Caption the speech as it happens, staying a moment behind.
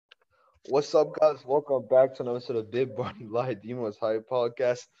What's up, guys? Welcome back to another episode of Big Barney Live, the most hype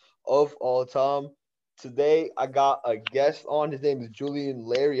podcast of all time. Today, I got a guest on. His name is Julian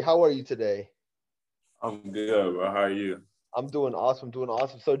Larry. How are you today? I'm good, bro. How are you? I'm doing awesome, doing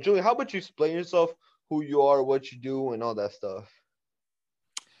awesome. So, Julian, how about you explain yourself, who you are, what you do, and all that stuff?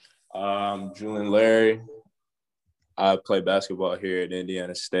 Julian Larry. I play basketball here at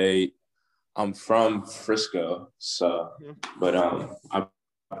Indiana State. I'm from Frisco, I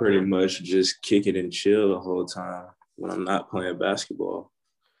pretty much just kick it and chill the whole time when I'm not playing basketball.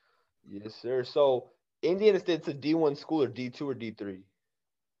 Yes, sir. So, Indiana State's a D1 school or D2 or D3?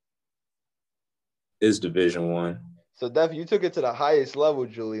 It's Division 1. So, Def, you took it to the highest level,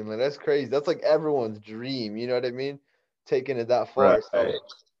 Julian. Man, that's crazy. That's like everyone's dream. You know what I mean? Taking it that far. So, Right.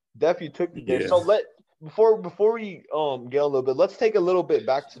 Def, you took me there. Yeah. So before we get a little bit, let's take a little bit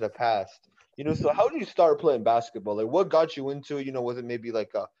back to the past. So how did you start playing basketball? Like, what got you into it? Was it maybe like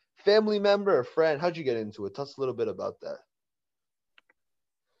a family member or friend? How'd you get into it? Tell us a little bit about that.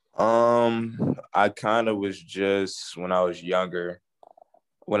 I kind of was just when I was younger.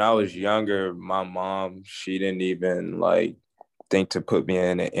 When I was younger, my mom, she didn't even like think to put me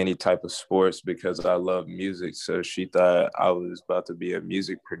in any type of sports because I love music. So she thought I was about to be a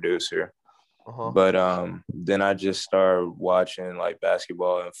music producer. Uh huh. But then I just started watching like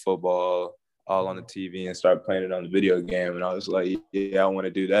basketball and football all on the TV and started playing it on the video game. And I was like, yeah, I want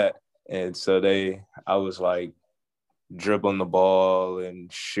to do that. And so I was like dribbling the ball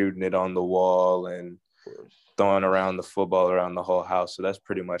and shooting it on the wall and Of course. throwing around the football around the whole house. So that's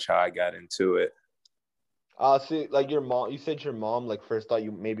pretty much how I got into it. See, like your mom, you said your mom like first thought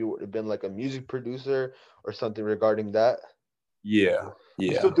you maybe would have been like a music producer or something regarding that. Yeah,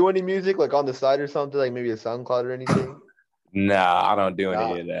 You still yeah. do any music like on the side or something, like maybe a SoundCloud or anything? Nah, I don't do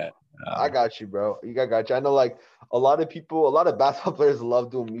Nah, any of that. I got you, bro. I got you. I know, like a lot of people, a lot of basketball players love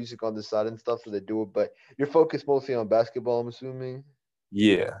doing music on the side and stuff, so they do it. But you're focused mostly on basketball, I'm assuming.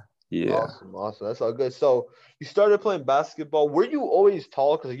 Yeah, yeah. Awesome, awesome. That's all good. So you started playing basketball. Were you always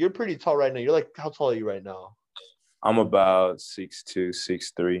tall? Because you're pretty tall right now. You're like, how tall are you right now? I'm about 6'2",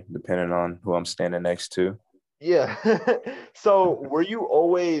 6'3", depending on who I'm standing next to. Yeah. So were you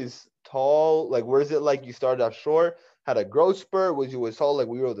always tall? Like, was it like you started off short, had a growth spurt? Was you always tall? Like,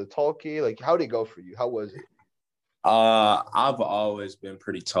 we were the tall kid? Like, how did it go for you? How was it? I've always been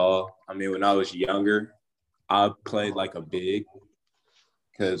pretty tall. I mean, when I was younger, I played like a big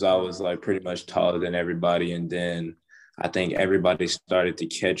because I was like pretty much taller than everybody. And then I think everybody started to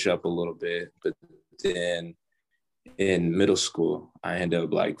catch up a little bit. But then in middle school, I ended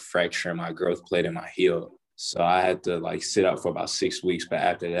up like fracturing my growth plate in my heel. So I had to like sit out for about 6 weeks. But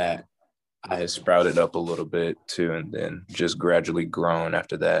after that, I had sprouted up a little bit too, and then just gradually grown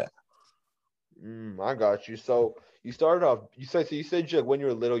after that. I got you. So you started off. You said when you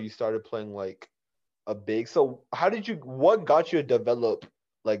were little, you started playing like a big. So how did you? What got you to develop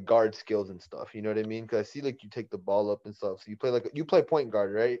like guard skills and stuff? You know what I mean? Because I see like you take the ball up and stuff. So you play point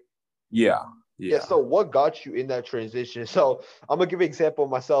guard, right? Yeah, Yeah. yeah. So what got you in that transition? So I'm gonna give you an example of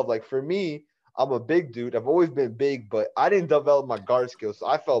myself. Like for me, I'm a big dude. I've always been big, but I didn't develop my guard skills, so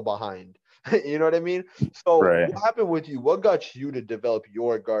I fell behind. You know what I mean? So Right. what happened with you? What got you to develop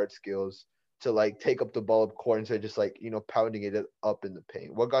your guard skills to like take up the ball up court instead of just like pounding it up in the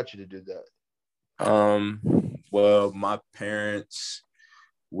paint? What got you to do that? Um, well, my parents,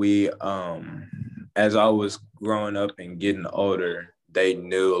 we as I was growing up and getting older, they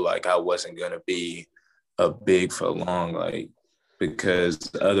knew like I wasn't gonna be a big for long, like because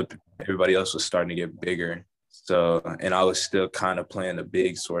everybody else was starting to get bigger. So and I was still kind of playing the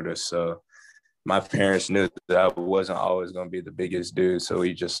big sort of. So my parents knew that I wasn't always gonna be the biggest dude. So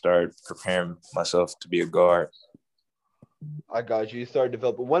we just started preparing myself to be a guard. I got you. You started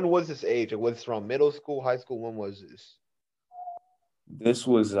developing. When was this age? Like, was this from middle school, high school? When was this? This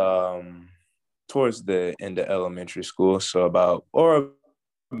was towards the end of elementary school, so about or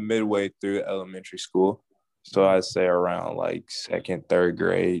midway through elementary school. So I'd say around like second, third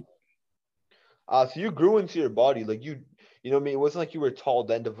grade. So you grew into your body, like you know what I mean. It wasn't like you were tall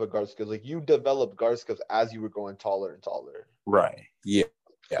then developed guard skills. Like you developed guard skills as you were going taller and taller. Right. Yeah.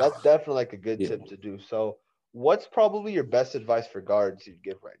 Yeah. That's definitely like a good Yeah. tip to do. So, what's probably your best advice for guards you'd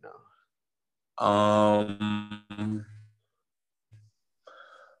give right now? Um,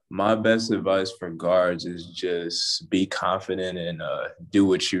 my best advice for guards is just be confident and do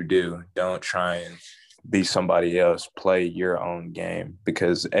what you do. Don't try and be somebody else. Play your own game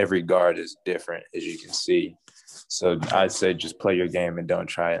because every guard is different, as you can see. So I'd say just play your game and don't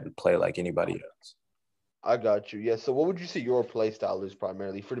try and play like anybody else. I got you. Yeah. So, what would you say your play style is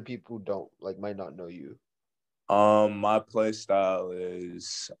primarily for the people who don't like might not know you? My play style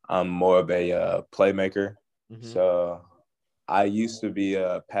is I'm more of a playmaker. Mm-hmm. So I used to be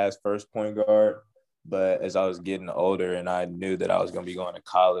a pass first point guard, but as I was getting older and I knew that I was going to be going to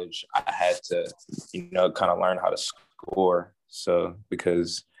college, I had to, kind of learn how to score. So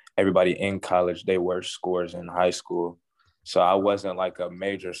because everybody in college, they were scorers in high school. So I wasn't like a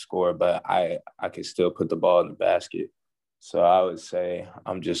major scorer, but I could still put the ball in the basket. So I would say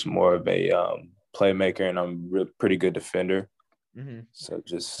I'm just more of a playmaker, and I'm pretty good defender. Mm-hmm. So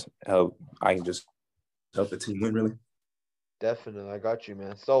just help. I can just help the team win, really. Definitely, I got you,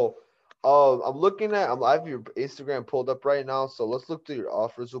 man. So, I'm looking at. I have your Instagram pulled up right now. So let's look through your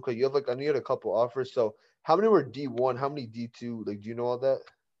offers. Okay, you have like I need a couple offers. So, how many were D1? How many D2? Like, do you know all that?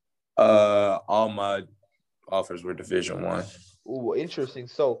 All my offers were Division One. Ooh, interesting.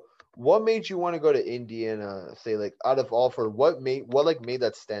 So, what made you want to go to Indiana? Say, like, out of all for what made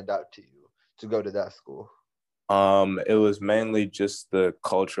that stand out to you to go to that school? It was mainly just the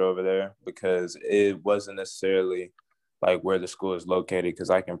culture over there because it wasn't necessarily like where the school is located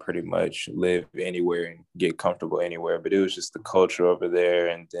because I can pretty much live anywhere and get comfortable anywhere. But it was just the culture over there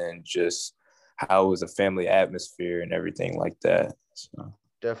and then just how it was a family atmosphere and everything like that. So,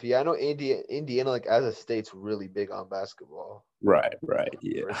 Definitely, yeah, I know Indiana, like as a state's really big on basketball right,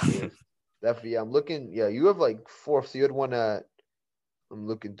 yeah. for sure. Definitely, yeah. I'm looking. Yeah, you have like four. So you had one at. I'm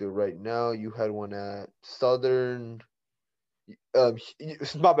looking through right now. You had one at Southern.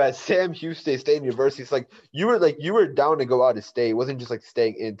 It's my bad. Sam Houston State University. It's like you were down to go out of state. It wasn't just like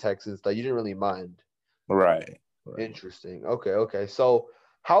staying in Texas. Like you didn't really mind. Right. Interesting. Okay. So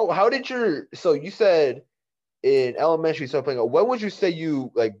how did your so you said in elementary you started playing. When would you say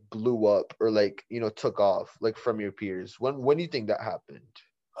you like blew up or like took off like from your peers? When do you think that happened?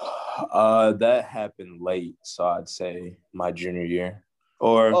 That happened late, so I'd say my junior year.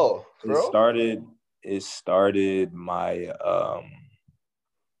 Or Oh, it bro. started it started my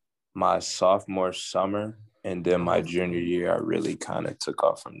sophomore summer, and then my Uh-huh. junior year I really kind of took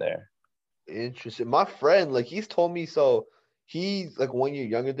off from there. Interesting. My friend, like, he's told me so. He's like 1 year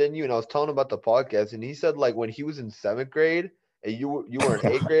younger than you, and I was telling him about the podcast, and he said like when he was in seventh grade and you were in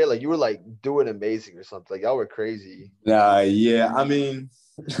eighth grade, like you were like doing amazing or something. Like y'all were crazy. Yeah, I mean,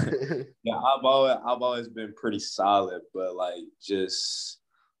 yeah, I've always been pretty solid, but like just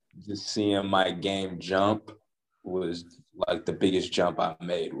seeing my game jump was like the biggest jump I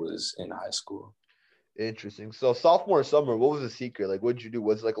made was in high school. Interesting. So sophomore summer, what was the secret? Like, what did you do?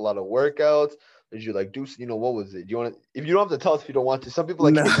 Was it like a lot of workouts? Did you like do? What was it? Do you want to? If you don't have to tell us if you don't want to. Some people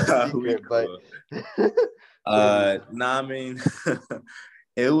like keep it a Nah, we secret, but cool. Nah, I mean,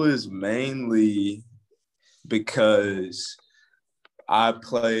 it was mainly because I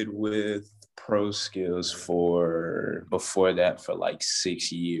played with pro skills for before that for like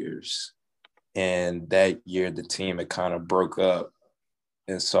 6 years. And that year the team had kind of broke up.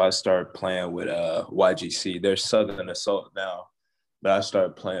 And so I started playing with YGC. They're Southern Assault now, but I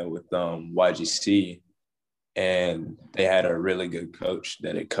started playing with YGC, and they had a really good coach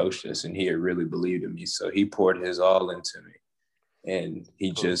that had coached us, and he had really believed in me. So he poured his all into me, and he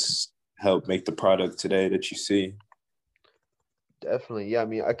Huh. just helped make the product today that you see. Definitely. Yeah, I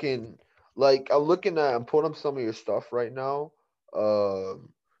mean, I can I'm pulling up some of your stuff right now.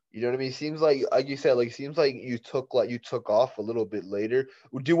 Um, you know what I mean? Seems like you said, like seems like you took off a little bit later.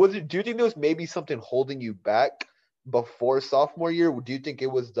 Do you think there was maybe something holding you back before sophomore year? Do you think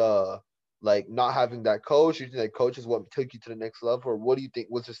it was the like not having that coach? Do you think that coach is what took you to the next level? Or what do you think?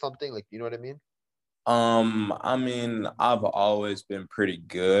 Was there something like you know what I mean? I mean, I've always been pretty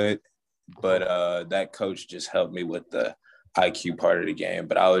good, but Uh-huh. that coach just helped me with the IQ part of the game.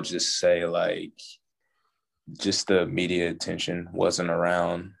 But I would just say like just the media attention wasn't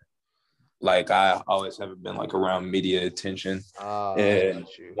around. Like I always haven't been like around media attention. Ah, I And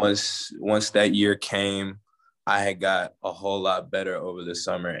got you. once that year came, I had got a whole lot better over the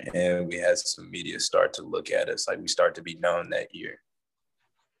summer, and we had some media start to look at us. Like we start to be known that year.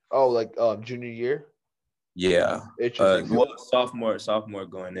 Oh, like junior year. Yeah. Interesting. Well, sophomore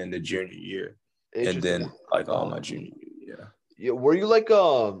going into junior year, and Interesting. then like all my junior year. Yeah, were you like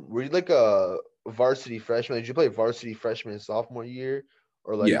a varsity freshman? Did you play varsity freshman and sophomore year,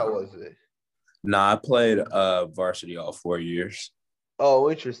 or like Yeah. how Yeah. was it? Nah, I played varsity all 4 years.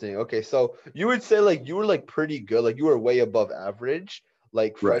 Oh, interesting. Okay, so you would say like you were like pretty good, like you were way above average,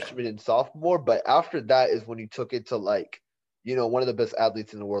 like Right. freshman and sophomore. But after that is when you took it to like, one of the best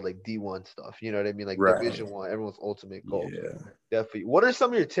athletes in the world, like D1 stuff. You know what I mean? Like Right. Division 1, everyone's ultimate goal. Yeah. Definitely. What are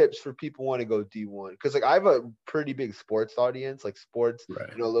some of your tips for people who want to go D1? Because like I have a pretty big sports audience, like sports,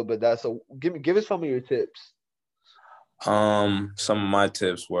 Right. a little bit of that. So give us some of your tips. Some of my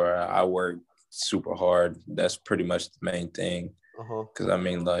tips were I work super hard. That's pretty much the main thing. Uh-huh. Because, I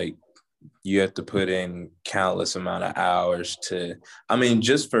mean, like, you have to put in countless amount of hours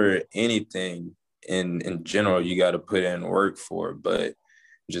just for anything in general, you got to put in work for it. But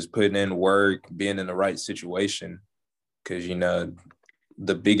just putting in work, being in the right situation, because,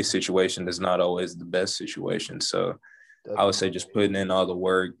 the biggest situation is not always the best situation. So I would say Definitely. just putting in all the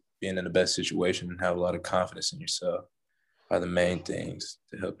work, being in the best situation, and have a lot of confidence in yourself are the main things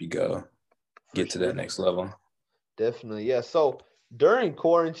to help you For get to sure. that next level. Definitely. Yeah. So during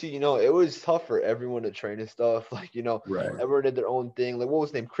quarantine, it was tough for everyone to train and stuff. Like, Right. everyone did their own thing. Like, what was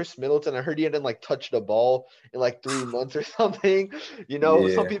his name? Chris Middleton. I heard he hadn't like touched a ball in like 3 months or something. Some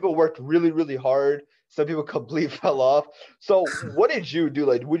Yeah. people worked really, really hard. Some people completely fell off. So what did you do?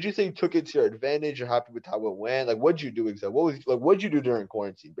 Like, would you say you took it to your advantage? You're happy with how it went? Like, what'd you do exactly? What'd you do during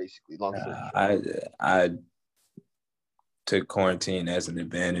quarantine, basically? Long story short. I took quarantine as an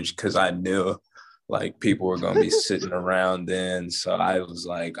advantage because I knew like people were going to be sitting around then. So I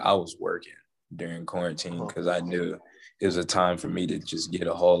was working during quarantine Uh-huh. because I knew it was a time for me to just get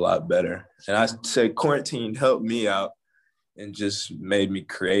a whole lot better. And I said quarantine helped me out and just made me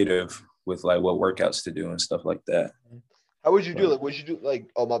creative with like what workouts to do and stuff like that. How would you do? But Like, would you do like?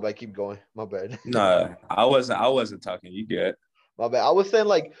 Oh, my bad. Keep going. My bad. no, I wasn't talking. You good. My bad. I was saying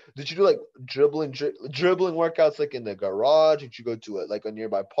like, did you do like dribbling workouts like in the garage? Did you go to a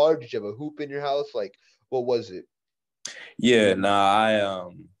nearby park? Did you have a hoop in your house? Like, what was it? Yeah, no, I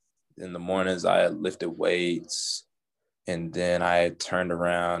in the mornings I lifted weights and then I turned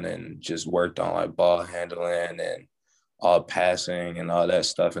around and just worked on like ball handling and all passing and all that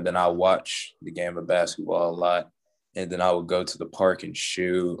stuff. And then I watch the game of basketball a lot. And then I would go to the park and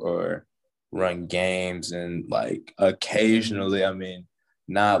shoot or run games. And like occasionally,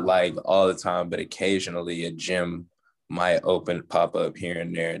 not like all the time, but occasionally a gym might pop up here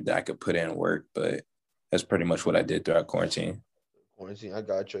and there that I could put in work. But that's pretty much what I did throughout quarantine. Quarantine. I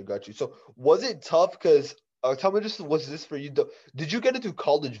got you. I got you. So was it tough? Cause tell me, just was this for you? Did you get to do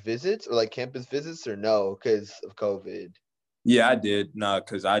college visits or like campus visits or no? Cause of COVID. Yeah, I did. No,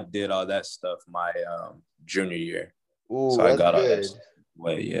 because I did all that stuff my junior year. Ooh, So I that's got all that good. stuff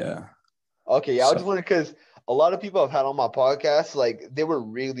away. Yeah. Okay, yeah, I So just wanted because a lot of people I've had on my podcast, like they were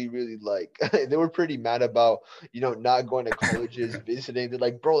really, really like they were pretty mad about not going to colleges, visiting. They're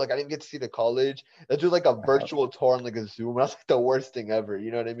like, bro, like I didn't get to see the college. Let's do like a virtual tour on like a Zoom. That's like the worst thing ever.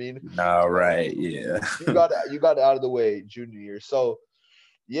 You know what I mean? no, So right. Yeah. you got it out of the way junior year. So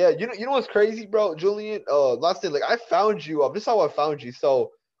yeah, you know what's crazy, bro, Julian? Last thing, like I found you. This is how I found you.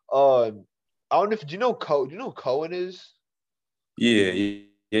 So I don't know if do you know Do you know who Cohen is? Yeah.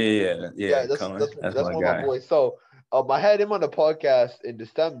 Yeah. Yeah, that's Cohen. that's That's that's my one of my guy. boys. So, I had him on the podcast in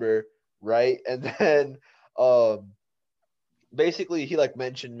December, right? And then, um, basically he like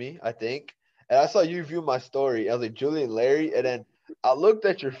mentioned me, I think, and I saw you view my story. I was like Julian Larry, and then I looked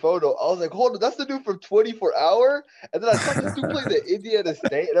at your photo. I was like, hold on, that's the dude from 24 Hour. And then I saw this dude play the Indiana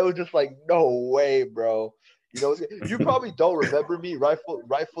State, and I was just like, no way, bro. You probably don't remember me,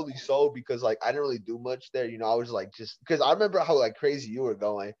 rightfully so, because like I didn't really do much there. I was like just because I remember how like crazy you were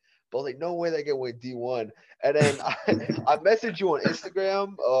going, but like no way that guy went D1. And then I messaged you on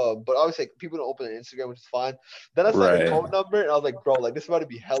Instagram, but obviously like, people don't open an Instagram, which is fine. Then I saw your Right. phone number and I was like, bro, like this is about to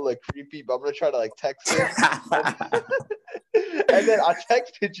be hella creepy, but I'm gonna try to like text him. And, and then I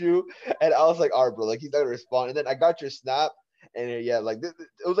texted you and I was like, all right, bro, like he's not gonna respond. And then I got your snap. And yeah, like it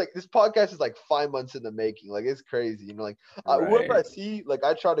was like this podcast is like 5 months in the making. Like it's crazy, like whoever I Right. see, like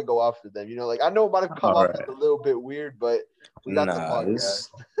I try to go after them. Like I know it might have come All off as right. a little bit weird, but we got the Nah, podcast.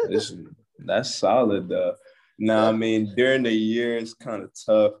 this that's solid though. Nah, Definitely. during the year it's kind of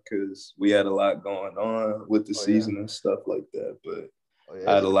tough because we had a lot going on with the Oh yeah. season and stuff like that. But Oh yeah.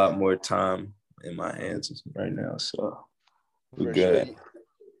 I had a lot more time in my hands right now, so we're For sure. good.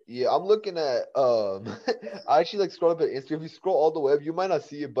 Yeah, I'm looking at I actually like scroll up at Instagram. If you scroll all the way up, you might not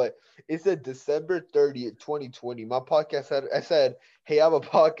see it, but it said December 30th, 2020. My podcast had I said, hey, I have a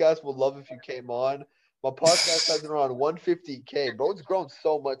podcast, would love if you came on. My podcast has around 150K. Bro, it's grown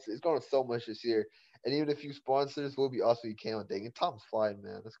so much. It's grown so much this year. And even a few sponsors will be awesome. You came on. Dang, and Tom's flying,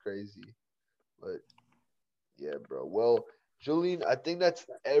 man. That's crazy. But yeah, bro. Well, Julian, I think that's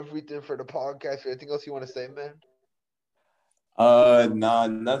everything for the podcast. Anything else you want to say, man? Nah,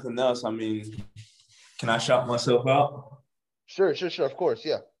 nothing else. Can I shout myself out? Sure. Of course,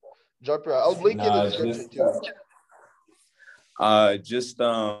 yeah. Drop your. I'll link in the Nah, description too.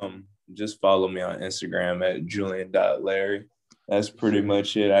 just follow me on Instagram at julian.larry. That's pretty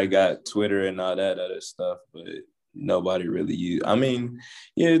much it. I got Twitter and all that other stuff, but nobody really use.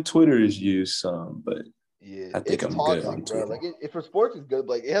 Yeah, Twitter is used some, but Yeah, I think it's I'm good toxic, on bro. Twitter. Like it for sports is good.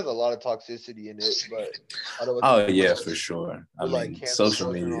 Like it has a lot of toxicity in it, but I don't know what to Oh do yeah, for sure. I with like mean, cancel social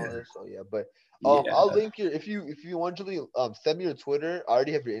culture and all media. this. So yeah, but I'll Yeah. link your if you want Julie send me your Twitter. I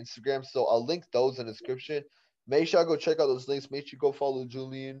already have your Instagram, so I'll link those in the description. Make sure I go check out those links. Make sure you go follow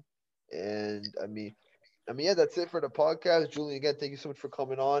Julian. And yeah, that's it for the podcast. Julian, again, thank you so much for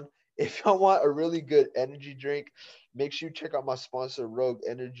coming on. If y'all want a really good energy drink, make sure you check out my sponsor, Rogue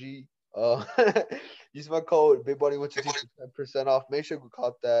Energy. Uh, use my code BigBody123 for 10% off. Make sure you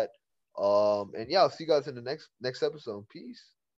cop that. And yeah, I'll see you guys in the next episode. Peace.